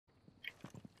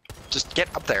Just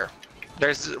get up there.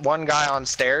 There's one guy on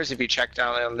stairs. If you check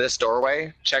down on this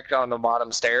doorway, check on the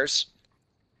bottom stairs.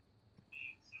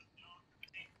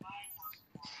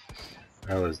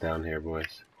 I was down here,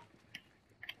 boys.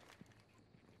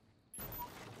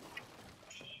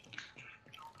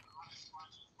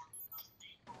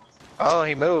 Oh,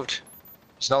 he moved.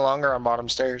 He's no longer on bottom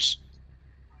stairs.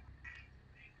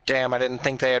 Damn, I didn't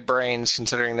think they had brains,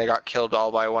 considering they got killed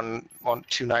all by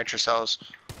two nitrocells.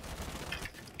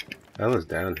 I was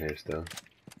down here still.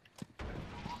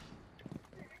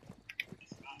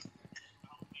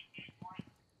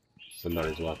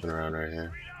 Somebody's walking around right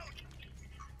here.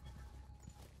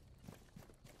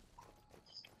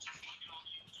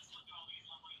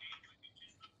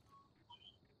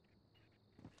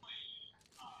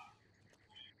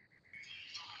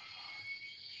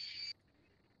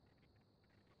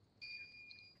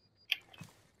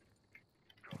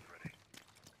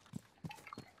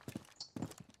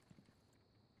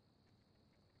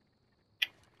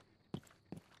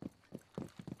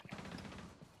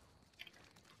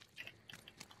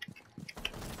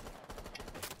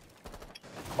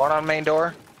 One on main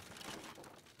door.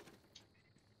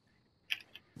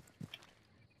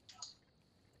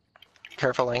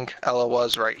 Careful, Link. Ella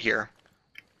was right here.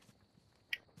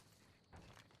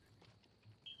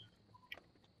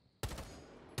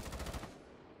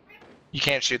 You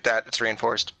can't shoot that. It's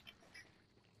reinforced.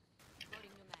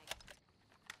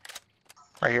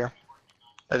 Right here.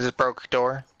 I just broke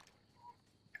door.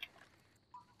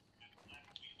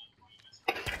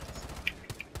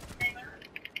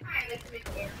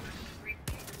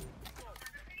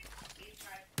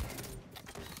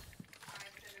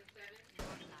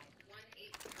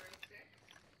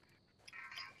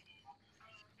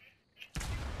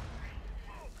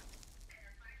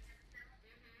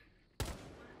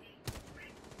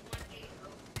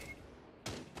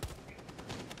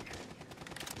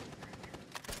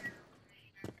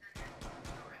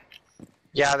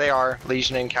 Yeah, they are.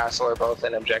 Legion and Castle are both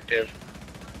in objective.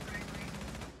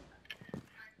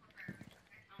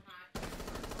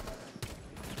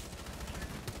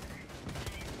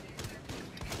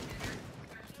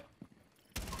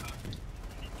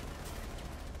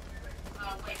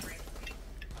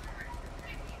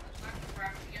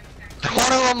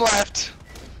 One of them left.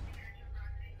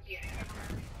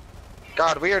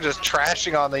 God, we are just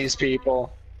trashing on these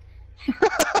people.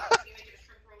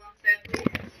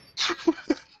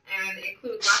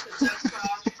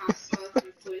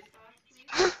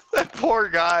 That poor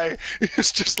guy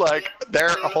is just like, their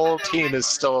whole team is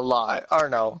still alive. Or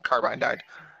no, Carbine died.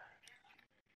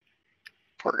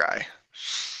 Poor guy.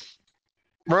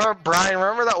 Remember, Brian,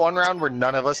 remember that one round where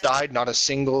none of us died? Not a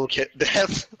single kit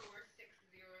death?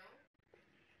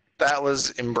 That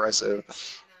was impressive.